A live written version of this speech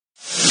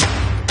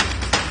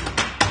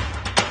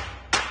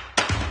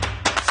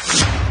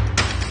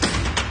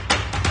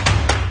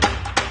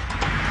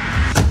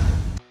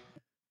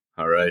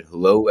right.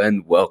 Hello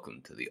and welcome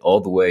to the All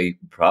the Way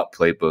Prop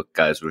Playbook.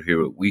 Guys, we're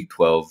here with Week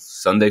 12,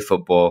 Sunday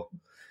football.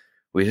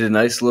 We hit a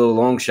nice little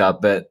long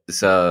shot bet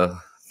this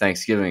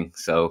Thanksgiving,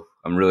 so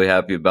I'm really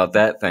happy about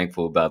that,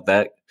 thankful about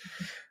that.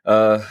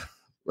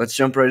 Let's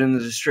jump right into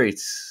the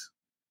straights.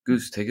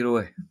 Goose, take it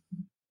away.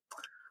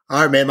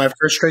 All right, man. My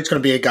first straight's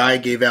going to be a guy I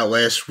gave out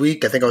last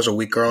week. I think I was a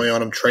week early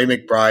on him. Trey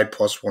McBride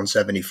plus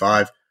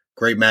 175.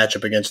 Great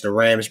matchup against the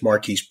Rams.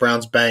 Marquise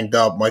Brown's banged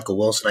up. Michael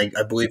Wilson,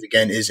 I believe,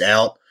 again, is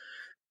out.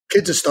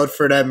 Kid's a stud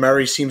for them.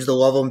 Murray seems to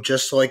love him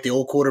just like the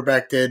old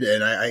quarterback did,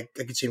 and I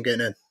could see him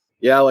getting in.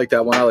 Yeah, I like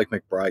that one. I like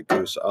McBride,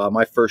 Goose.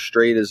 My first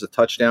straight is a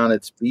touchdown.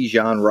 It's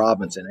Bijan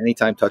Robinson.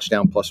 Anytime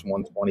touchdown plus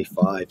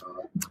 125.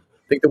 I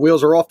think the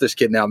wheels are off this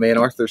kid now, man.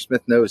 Arthur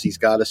Smith knows he's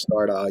got to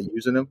start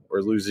using him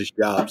or lose his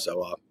job.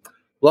 So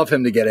love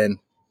him to get in.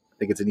 I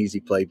think it's an easy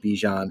play.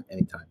 Bijan,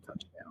 anytime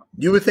touchdown.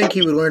 You would think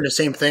he would learn the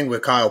same thing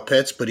with Kyle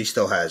Pitts, but he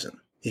still hasn't.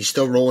 He's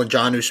still rolling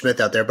Jonnu Smith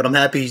out there, but I'm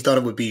happy he's done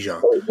it with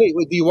Bijan. Wait,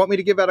 do you want me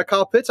to give out a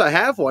Kyle Pitts? I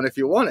have one if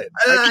you want it.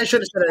 I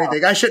shouldn't have said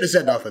anything. I shouldn't have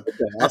said nothing. Okay,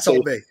 That's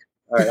all me.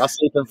 All right, I'll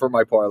save him for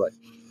my parlay.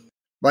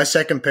 My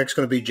second pick's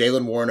going to be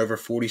Jaylen Warren over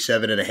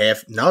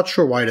 47.5. Not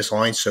sure why this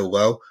line's so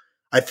low.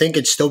 I think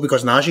it's still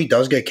because Najee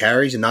does get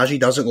carries, and Najee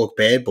doesn't look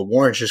bad, but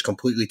Warren's just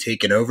completely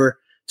taken over.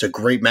 It's a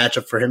great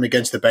matchup for him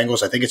against the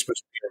Bengals. I think it's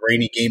supposed to be a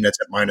rainy game that's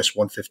at minus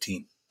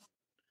 115.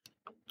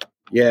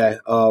 Yeah,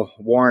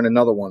 Warren,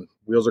 another one.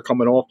 Wheels are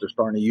coming off. They're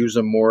starting to use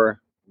him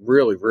more.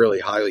 Really, really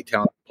highly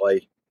talented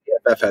play.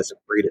 The FF has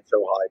rated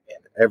so high,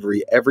 man.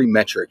 Every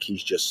metric,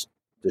 he's just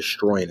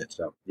destroying it.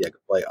 So, yeah,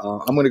 good play.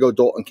 I'm going to go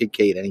Dalton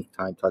Kincaid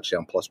anytime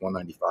touchdown plus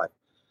 195.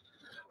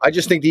 I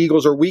just think the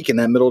Eagles are weak in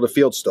that middle of the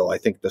field still. I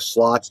think the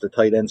slots, the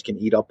tight ends can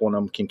eat up on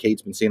them.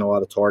 Kincaid's been seeing a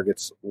lot of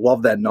targets.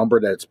 Love that number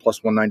that it's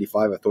plus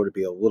 195. I thought it'd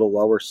be a little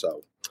lower.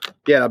 So,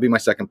 yeah, that'll be my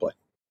second play.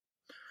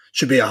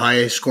 Should be a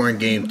high-scoring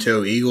game,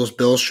 too.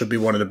 Eagles-Bills should be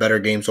one of the better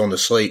games on the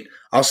slate.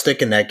 I'll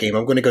stick in that game.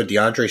 I'm going to go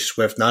DeAndre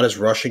Swift, not as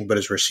rushing, but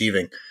as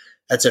receiving.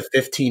 That's at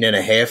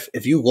 15.5.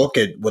 If you look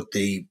at what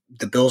the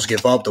Bills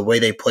give up, the way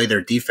they play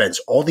their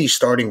defense, all these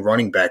starting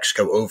running backs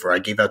go over. I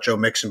gave out Joe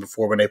Mixon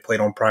before when they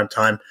played on prime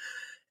time.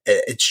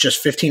 It's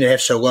just 15.5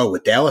 so low.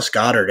 With Dallas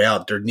Goedert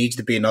out, there needs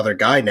to be another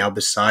guy now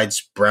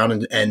besides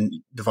Brown and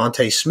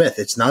Devontae Smith.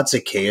 It's not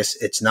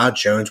Zacchaeus. It's not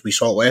Jones. We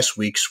saw it last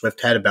week.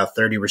 Swift had about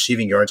 30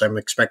 receiving yards. I'm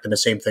expecting the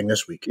same thing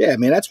this week. Yeah,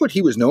 man, that's what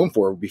he was known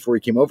for before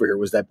he came over here,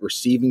 was that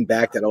receiving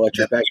back, that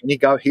electric back. And he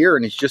got here,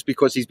 and it's just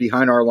because he's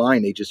behind our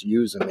line. They just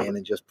use him, man,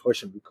 and just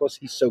push him because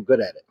he's so good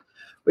at it.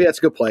 But yeah, it's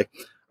a good play.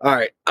 All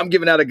right, I'm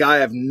giving out a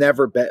guy I've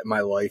never bet in my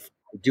life.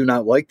 I do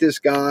not like this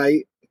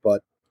guy,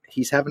 but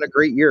he's having a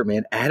great year,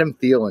 man. Adam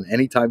Thielen,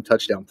 anytime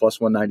touchdown,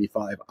 plus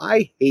 195.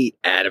 I hate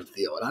Adam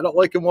Thielen. I don't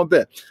like him one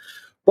bit.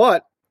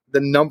 But the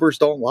numbers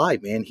don't lie,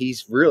 man.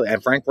 He's really –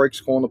 and Frank Reich's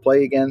calling the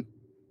play again.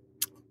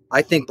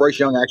 I think Bryce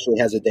Young actually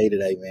has a day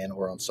today, man,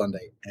 or on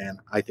Sunday, and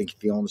I think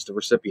Thielen's the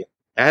recipient.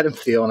 Adam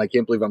Thielen, I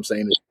can't believe I'm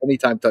saying this,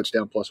 anytime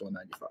touchdown, plus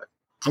 195.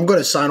 I'm going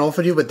to sign off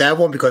with you with that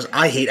one because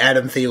I hate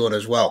Adam Thielen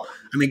as well.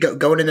 I mean,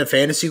 going into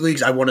fantasy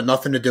leagues, I wanted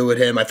nothing to do with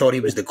him. I thought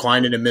he was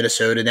declining in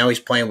Minnesota. Now he's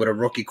playing with a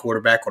rookie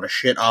quarterback on a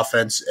shit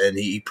offense, and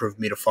he proved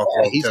me to fuck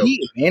wrong, he's too.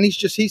 Heated, man.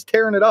 He's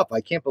tearing it up. I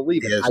can't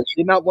believe it. I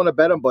did not want to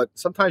bet him, but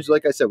sometimes,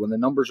 like I said, when the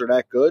numbers are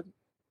that good,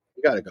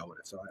 you got to go with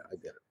it. So I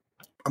get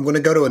it. I'm going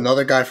to go to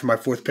another guy for my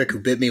fourth pick who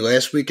bit me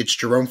last week. It's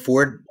Jerome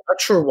Ford. Not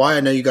sure why.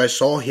 I know you guys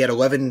saw he had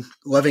 11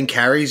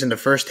 carries in the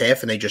first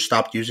half, and they just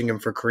stopped using him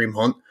for Kareem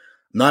Hunt.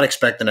 I'm not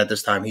expecting at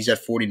this time. He's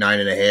at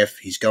 49.5.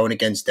 He's going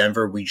against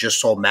Denver. We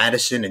just saw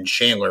Madison and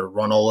Chandler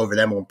run all over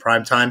them on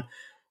primetime.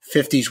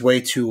 50's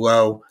way too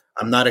low.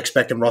 I'm not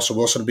expecting Russell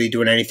Wilson to be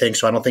doing anything,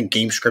 so I don't think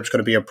game script's going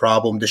to be a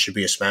problem. This should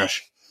be a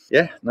smash.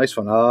 Yeah, nice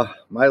one.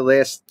 My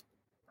last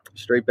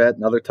straight bet,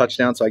 another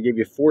touchdown. So I gave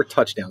you 4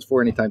 touchdowns,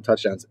 4 anytime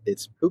touchdowns.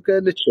 It's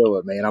Puka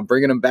Nacua, man. I'm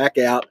bringing him back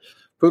out.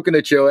 Puka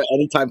Nacua,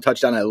 anytime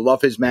touchdown. I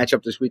love his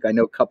matchup this week. I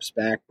know Cup's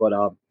back, but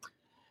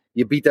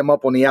you beat them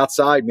up on the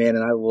outside, man,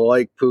 and I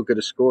like Puka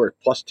to score.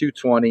 Plus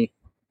 220,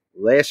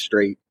 last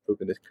straight,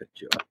 Puka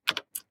Nacua.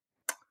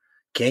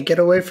 Can't get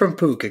away from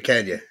Puka,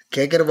 can you?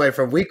 Can't get away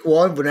from week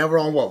 1, but now we're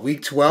on,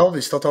 week 12? They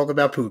still talking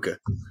about Puka.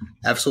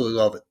 Absolutely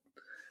love it.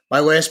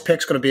 My last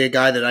pick's going to be a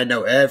guy that I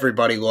know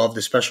everybody loved,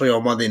 especially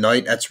on Monday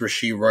night. That's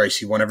Rashee Rice.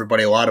 He won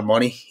everybody a lot of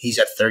money. He's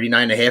at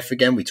 39.5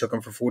 again. We took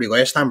him for 40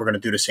 last time. We're going to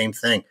do the same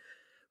thing.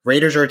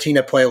 Raiders are a team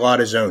that play a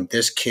lot of zone.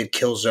 This kid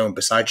kills zone.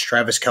 Besides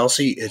Travis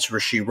Kelce, it's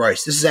Rashee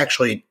Rice. This is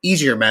actually an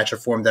easier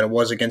matchup for him than it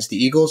was against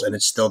the Eagles, and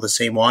it's still the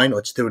same line.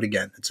 Let's do it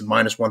again. It's a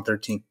minus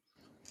 113.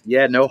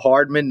 Yeah, no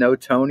Hardman, no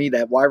Tony.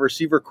 That wide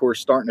receiver core is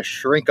starting to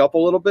shrink up a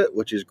little bit,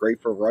 which is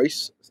great for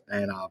Rice.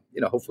 And,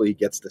 hopefully he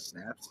gets the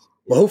snaps.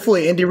 Well,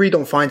 hopefully Andy Reid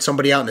don't find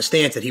somebody out in the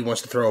stands that he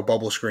wants to throw a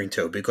bubble screen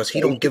to because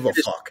he don't give a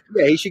fuck.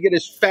 Yeah, he should get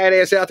his fat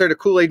ass out there. The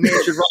Kool-Aid man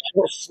should run a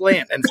little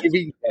slant and see if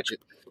he can catch it.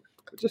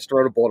 Just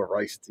throw the ball to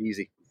Rice. It's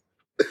easy.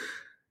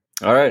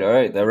 All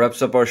right. That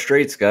wraps up our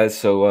straights, guys.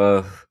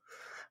 So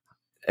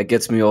it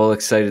gets me all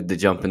excited to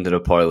jump into the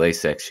parlay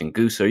section.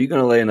 Goose, are you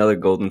going to lay another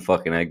golden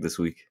fucking egg this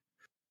week?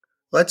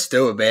 Let's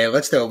do it, man.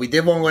 Let's do it. We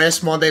did one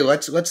last Monday.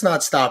 Let's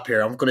not stop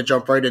here. I'm going to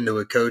jump right into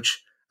it,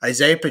 Coach.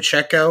 Isaiah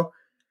Pacheco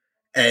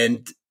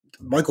and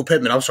Michael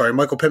Pittman. I'm sorry,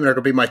 Michael Pittman are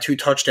going to be my 2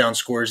 touchdown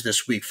scores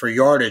this week. For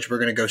yardage, we're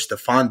going to go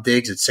Stephon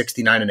Diggs at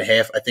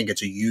 69.5. I think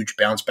it's a huge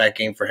bounce back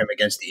game for him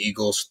against the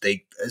Eagles.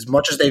 As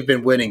much as they've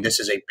been winning, this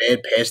is a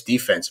bad pass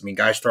defense. I mean,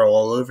 guys throw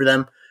all over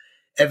them.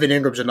 Evan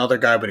Ingram's another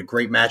guy with a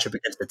great matchup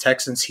against the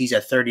Texans. He's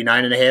at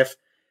 39.5.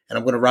 And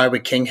I'm going to ride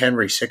with King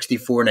Henry,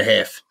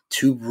 64.5.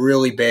 2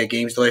 really bad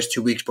games the last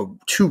 2 weeks, but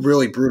 2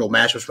 really brutal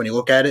matchups when you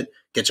look at it.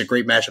 Gets a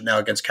great matchup now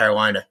against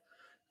Carolina.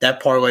 That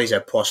parlay is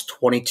at plus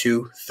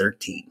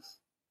 22-13.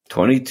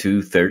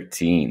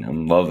 22-13.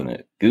 I'm loving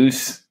it.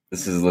 Goose,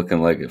 this is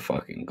looking like a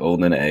fucking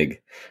golden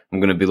egg. I'm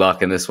going to be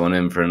locking this one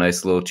in for a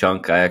nice little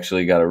chunk. I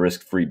actually got a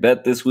risk-free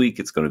bet this week.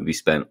 It's going to be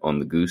spent on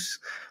the Goose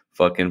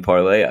fucking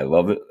parlay. I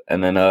love it.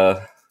 And then,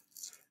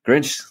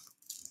 Grinch,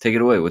 take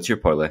it away. What's your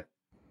parlay?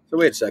 So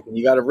wait a second.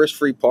 You got a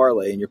risk-free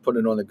parlay and you're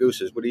putting it on the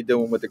Gooses. What are you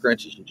doing with the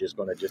Grinches? You just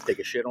going to just take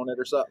a shit on it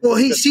or something? Well,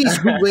 he sees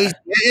who lays.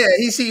 Yeah,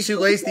 he sees who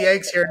lays the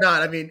eggs here or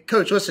not. I mean,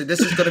 Coach, listen, this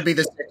is going to be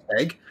the 6th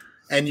egg,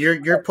 and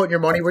you're putting your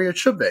money where it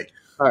should be.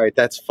 All right,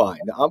 that's fine.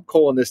 I'm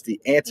calling this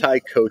the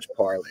anti-coach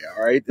parlay.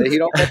 All right, he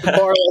don't want the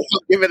parlay. I'm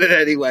giving it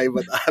anyway.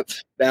 But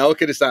now,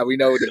 look at this side. We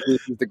know the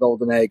Goose is the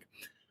golden egg.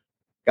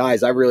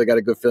 Guys, I really got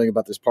a good feeling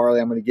about this parlay.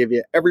 I'm going to give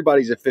you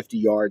everybody's at 50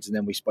 yards, and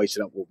then we spice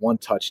it up with 1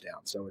 touchdown.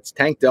 So it's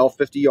Tank Dell,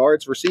 50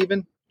 yards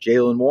receiving.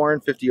 Jalen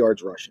Warren, 50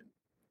 yards rushing.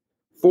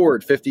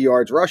 Ford, 50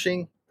 yards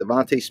rushing.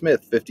 Devontae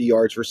Smith, 50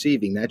 yards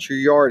receiving. That's your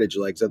yardage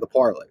legs of the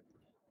parlay.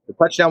 The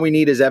touchdown we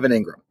need is Evan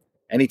Ingram.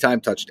 Anytime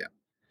touchdown.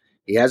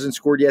 He hasn't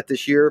scored yet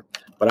this year,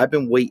 but I've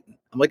been waiting.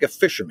 I'm like a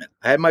fisherman.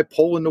 I had my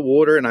pole in the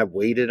water, and I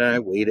waited, and I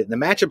waited. And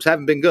the matchups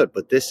haven't been good,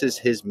 but this is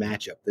his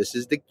matchup. This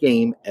is the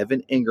game.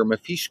 Evan Ingram,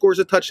 if he scores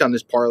a touchdown,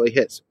 this parlay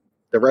hits.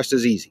 The rest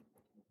is easy.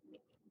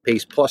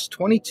 Pays plus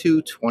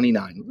 22.29.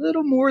 A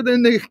little more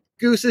than the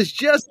Gooses,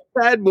 just a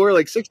tad more,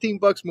 like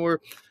 $16 more.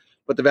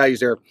 But the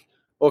value's there.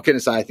 All kidding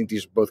aside, I think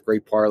these are both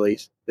great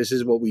parlays. This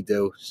is what we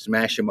do.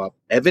 Smash them up.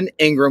 Evan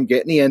Ingram,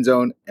 get in the end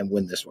zone and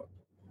win this one.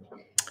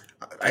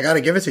 I got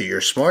to give it to you.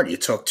 You're smart. You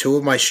took 2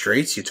 of my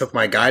straights. You took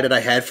my guy that I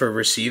had for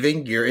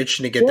receiving. You're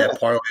itching to get that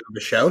parlay on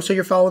the show, so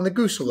you're following the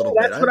Goose a little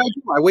bit. That's what I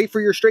do. I wait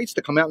for your straights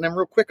to come out, and then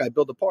real quick, I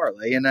build a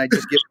parlay, and I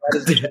just get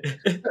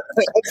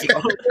it's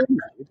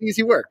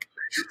easy work.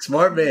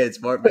 Smart man.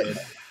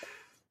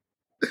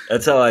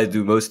 That's how I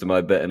do most of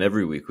my betting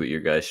every week with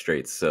your guys'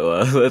 straights.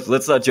 So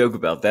let's not joke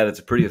about that. It's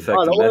a pretty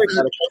effective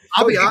method.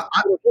 I'll be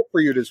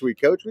for you this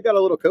week, Coach. We got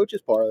a little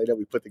coach's parlay that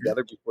we put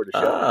together before the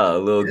show. A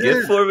little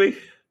gift for me.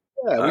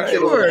 Yeah,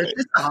 sure.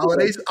 It's the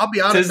holidays. I'll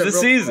be honest. It's the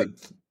season.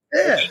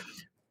 Yeah.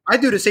 I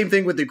do the same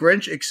thing with the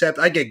Grinch, except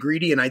I get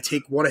greedy and I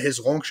take one of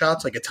his long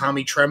shots, like a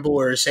Tommy Tremble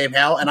or a Sam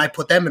Howell, and I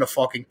put them in a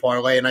fucking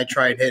parlay and I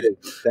try and hit it.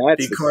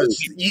 Because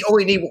you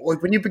only need,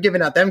 when you're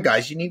giving out them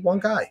guys, you need one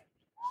guy.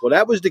 Well,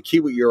 that was the key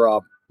with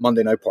your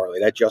Monday night parlay.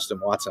 That Justin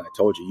Watson, I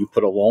told you, you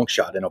put a long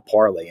shot in a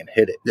parlay and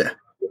hit it. Yeah.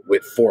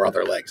 With 4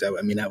 other legs.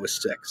 I mean, that was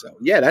sick. So,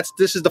 yeah,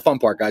 this is the fun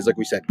part, guys. Like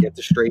we said, get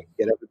the straight,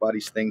 get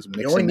everybody's things.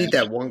 You only need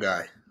that one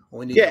guy.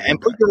 And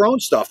put your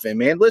own stuff in,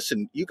 man.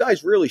 Listen, you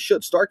guys really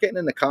should start getting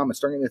in the comments,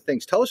 start getting the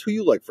things. Tell us who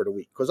you like for the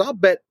week, because I'll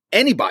bet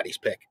anybody's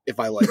pick if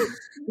I like it.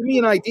 Give me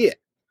an idea.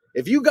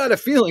 If you got a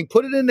feeling,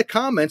 put it in the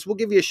comments. We'll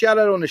give you a shout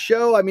out on the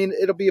show. I mean,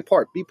 it'll be a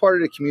part. Be part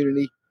of the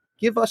community.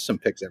 Give us some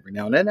picks every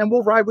now and then, and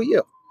we'll ride with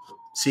you.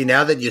 See,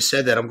 now that you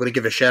said that, I'm going to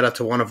give a shout out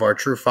to one of our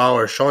true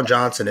followers. Sean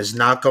Johnson is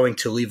not going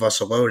to leave us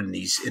alone in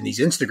these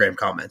Instagram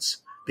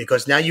comments,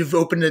 because now you've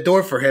opened the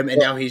door for him, and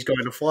now he's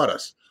going to flood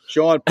us.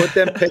 Sean, put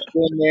them picks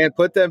in, man.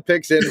 Put them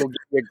picks in. We'll give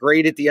you a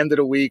grade at the end of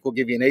the week. We'll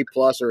give you an A+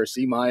 or a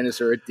C-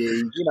 or a D.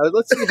 You know,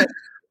 let's see.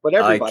 But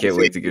I can't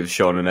wait to give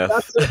Sean an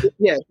F. If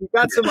you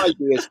got some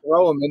ideas,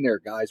 throw them in there,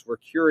 guys. We're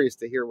curious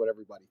to hear what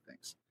everybody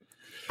thinks.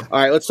 All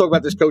right, let's talk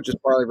about this coach's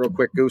parlay real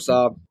quick, Goose.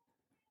 I'll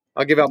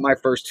give out my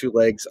first 2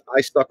 legs.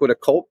 I stuck with a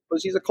Colt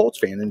because he's a Colts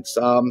fan. And it's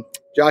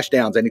Josh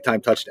Downs,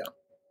 anytime touchdown.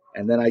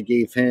 And then I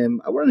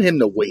wanted him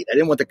to wait. I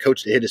didn't want the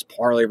coach to hit his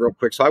parlay real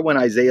quick. So I went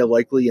Isaiah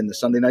Likely in the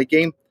Sunday night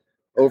game.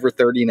 Over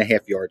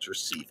 30.5 yards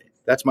receiving.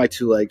 That's my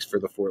 2 legs for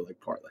the 4-leg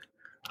parlay.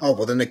 Oh,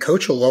 well, then the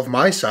coach will love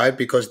my side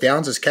because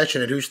Downs is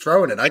catching it. Who's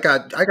throwing it? I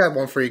got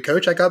one for you,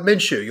 Coach. I got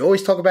Minshew. You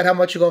always talk about how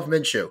much you love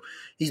Minshew.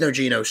 He's no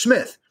Geno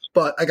Smith,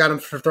 but I got him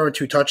for throwing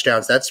 2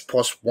 touchdowns. That's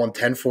plus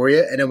 110 for you.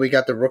 And then we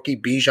got the rookie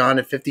Bijan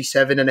at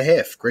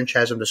 57.5. Grinch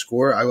has him to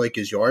score. I like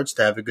his yards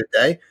to have a good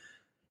day.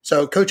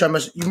 So, Coach,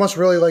 you must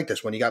really like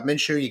this one. You got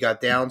Minshew, you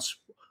got Downs.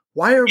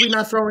 Why are we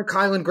not throwing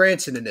Kylan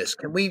Granson in this?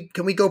 Can we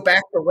go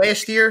back to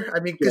last year? I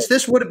mean, because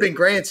this would have been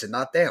Granson,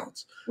 not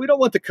Downs. We don't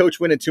want the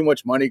coach winning too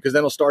much money because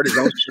then he'll start his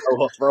own show.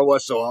 He'll throw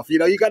us off. You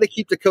know, you got to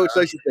keep the coach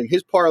nice and thing.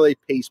 His parlay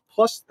pays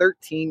plus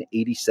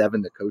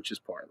 13.87. The coach's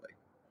parlay.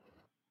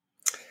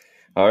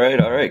 All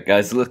right,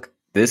 guys. Look,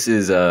 this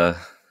is a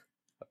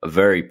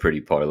very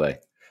pretty parlay.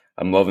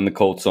 I'm loving the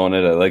Colts on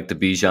it. I like the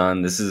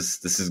Bijan. This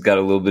has got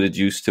a little bit of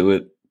juice to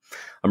it.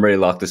 I'm ready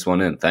to lock this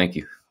one in. Thank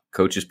you,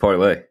 coach's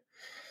parlay.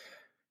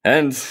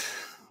 And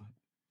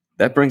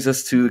that brings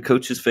us to the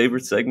coach's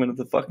favorite segment of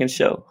the fucking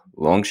show,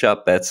 Long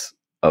Shot Bets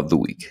of the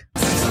Week.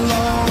 It's a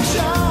long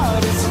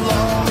shot, it's a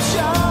long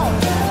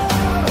shot.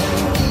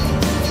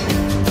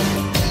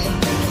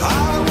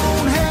 I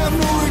won't have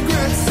no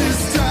regrets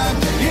this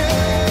time.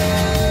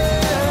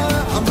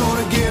 Yeah, I'm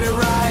gonna get it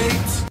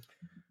right.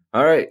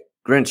 All right,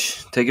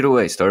 Grinch, take it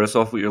away. Start us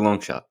off with your long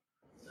shot.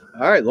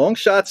 All right, long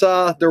shots,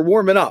 they're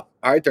warming up.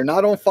 All right, they're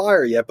not on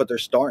fire yet, but they're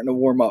starting to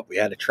warm up. We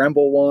had a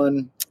Tremble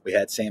one. We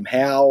had Sam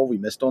Howell. We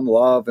missed on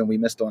Love, and we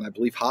missed on, I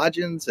believe,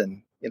 Hodgins.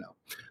 And,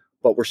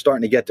 but we're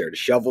starting to get there. The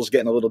shovel's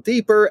getting a little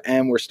deeper,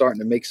 and we're starting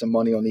to make some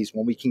money on these.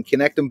 When we can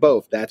connect them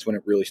both, that's when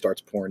it really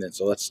starts pouring in.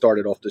 So let's start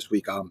it off this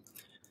week. I'm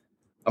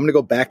going to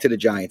go back to the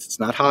Giants. It's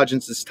not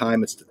Hodgins this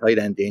time. It's the tight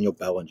end, Daniel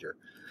Bellinger.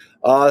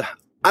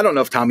 I don't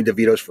know if Tommy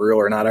DeVito's for real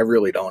or not. I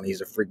really don't.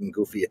 He's a freaking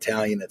goofy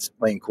Italian that's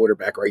playing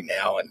quarterback right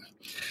now.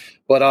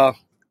 But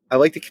I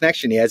like the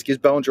connection he has. Gives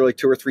Bellinger like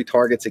 2 or 3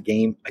 targets a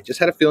game. I just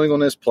had a feeling on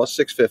this, plus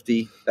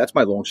 650. That's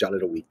my long shot of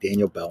the week.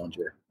 Daniel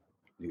Bellinger,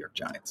 New York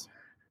Giants.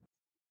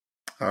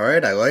 All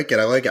right, I like it.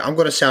 I'm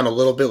going to sound a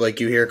little bit like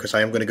you here because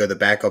I am going to go the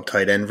backup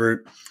tight end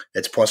route.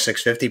 It's plus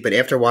 650. But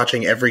after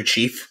watching every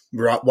Chief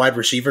wide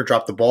receiver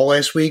drop the ball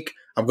last week,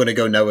 I'm going to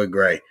go Noah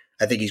Gray.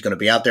 I think he's going to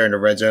be out there in the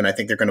red zone. I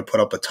think they're going to put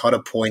up a ton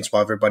of points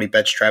while everybody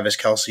bets Travis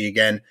Kelce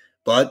again.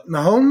 But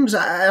Mahomes,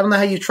 I don't know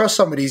how you trust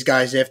some of these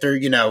guys after,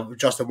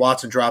 Justin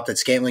Watson dropped it,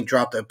 Scantling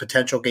dropped a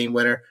potential game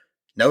winner.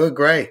 Noah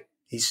Gray,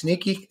 he's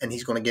sneaky, and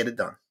he's going to get it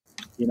done.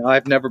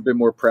 I've never been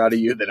more proud of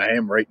you than I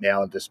am right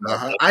now at this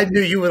moment. I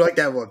knew you would like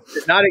that one.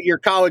 Not at your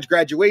college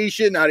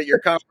graduation, not at your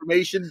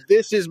confirmation.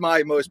 This is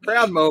my most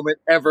proud moment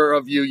ever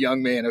of you,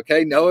 young man,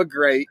 okay? Noah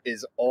Gray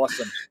is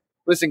awesome.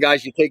 Listen,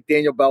 guys, you take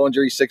Daniel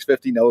Bellinger, he's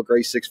 $650, Noah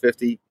Gray,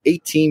 $650.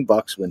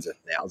 $18 wins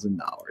 $1,000.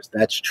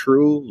 That's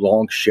true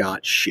long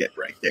shot shit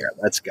right there.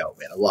 Let's go,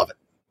 man. I love it.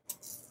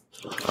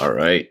 All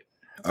right.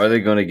 Are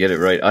they going to get it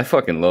right? I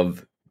fucking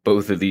love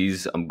both of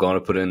these. I'm going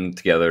to put in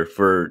together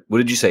for, what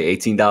did you say,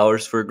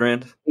 $18 for a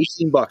grand?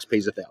 $18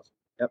 pays $1,000.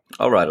 Yep.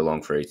 I'll ride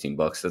along for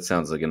 $18. That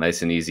sounds like a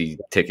nice and easy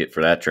ticket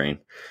for that train.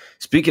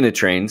 Speaking of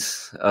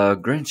trains,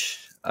 Grinch,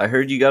 I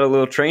heard you got a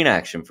little train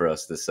action for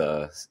us this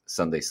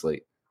Sunday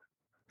slate.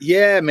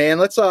 Yeah, man.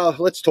 Let's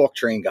talk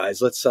train,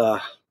 guys. Let's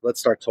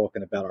start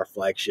talking about our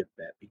flagship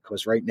bet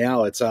because right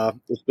now it's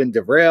been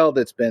derailed.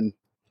 It's been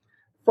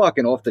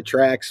fucking off the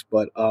tracks.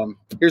 But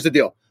here's the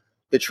deal: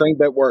 the train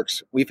bet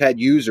works. We've had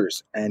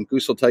users, and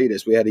Goose will tell you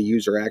this. We had a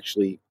user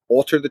actually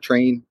alter the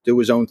train, do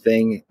his own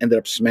thing, ended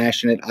up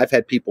smashing it. I've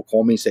had people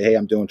call me and say, "Hey,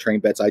 I'm doing train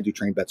bets. I do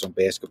train bets on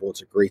basketball.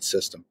 It's a great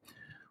system.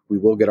 We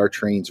will get our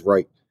trains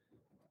right."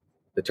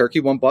 The turkey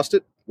one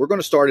busted. We're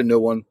going to start a new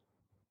one.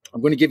 I'm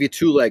going to give you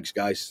 2 legs,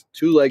 guys.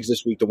 2 legs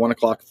this week, the 1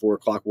 o'clock, 4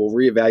 o'clock. We'll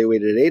reevaluate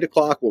it at 8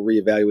 o'clock. We'll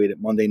reevaluate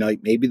it Monday night.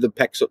 Maybe the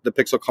picks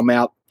will come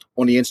out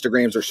on the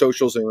Instagrams or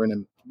socials or in a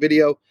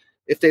video.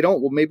 If they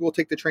don't, maybe we'll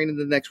take the train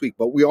into the next week.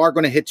 But we are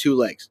going to hit 2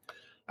 legs.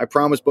 I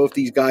promised both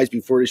these guys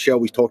before the show,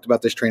 we talked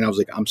about this train. I was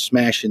like, I'm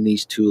smashing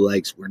these 2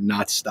 legs. We're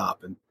not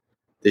stopping.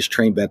 This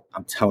train bet,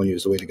 I'm telling you,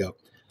 is the way to go.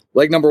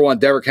 Leg number 1,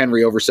 Derrick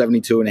Henry over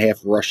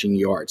 72.5 rushing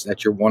yards.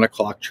 That's your 1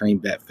 o'clock train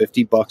bet.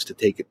 $50 to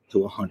take it to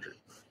 100.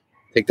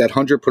 Take that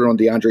 100, put it on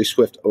DeAndre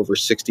Swift over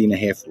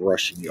 60.5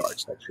 rushing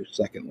yards. That's your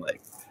second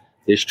leg.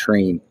 This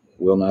train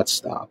will not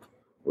stop.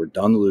 We're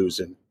done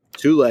losing.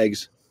 2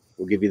 legs.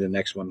 We'll give you the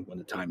next one when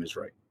the time is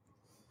right.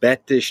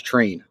 Bet this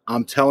train.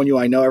 I'm telling you,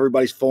 I know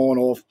everybody's falling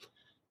off.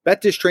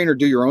 Bet this train or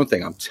do your own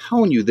thing. I'm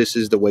telling you, this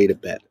is the way to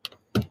bet.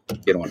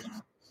 Get on it.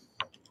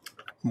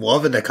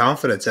 Loving the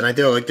confidence. And I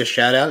do like the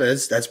shout out.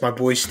 That's my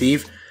boy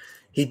Steve.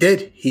 He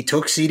did. He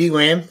took CeeDee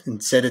Lamb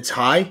and said it's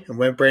high and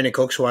went Brandon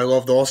Cooks, who I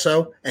loved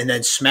also, and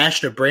then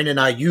smashed a Brandon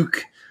Ayuk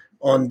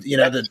on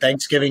the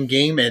Thanksgiving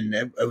game, and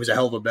it was a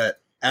hell of a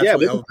bet.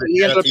 Absolutely hell of a bet.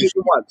 He ended up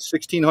taking what,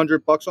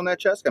 $1,600 on that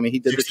chest? I mean, he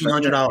did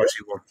 $1,600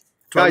 he won.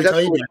 Guys, that's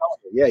what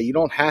yeah, you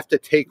don't have to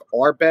take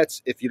our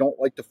bets if you don't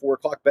like the 4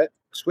 o'clock bet.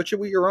 Switch it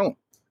with your own.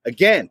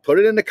 Again, put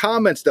it in the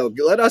comments, though.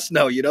 Let us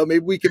know. Maybe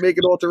we can make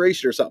an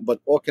alteration or something. But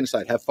all kidding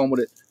aside, have fun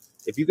with it.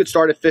 If you could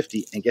start at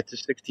 50 and get to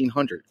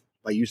 1,600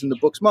 by using the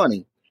book's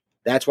money,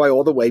 that's why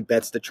all the way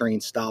bets the train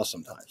style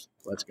sometimes.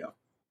 Let's go.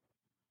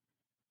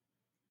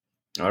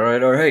 All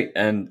right.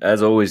 And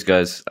as always,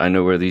 guys, I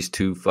know where these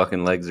 2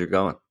 fucking legs are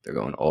going. They're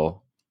going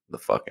all the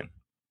fucking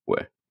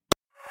way.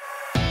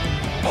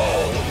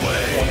 All the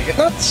way. Want to get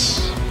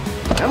nuts?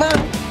 Come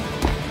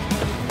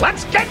on.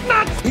 Let's get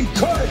nuts. He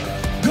could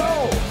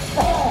go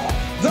all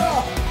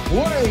the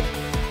way.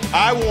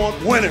 I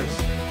want winners.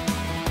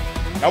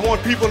 I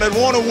want people that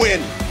want to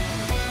win.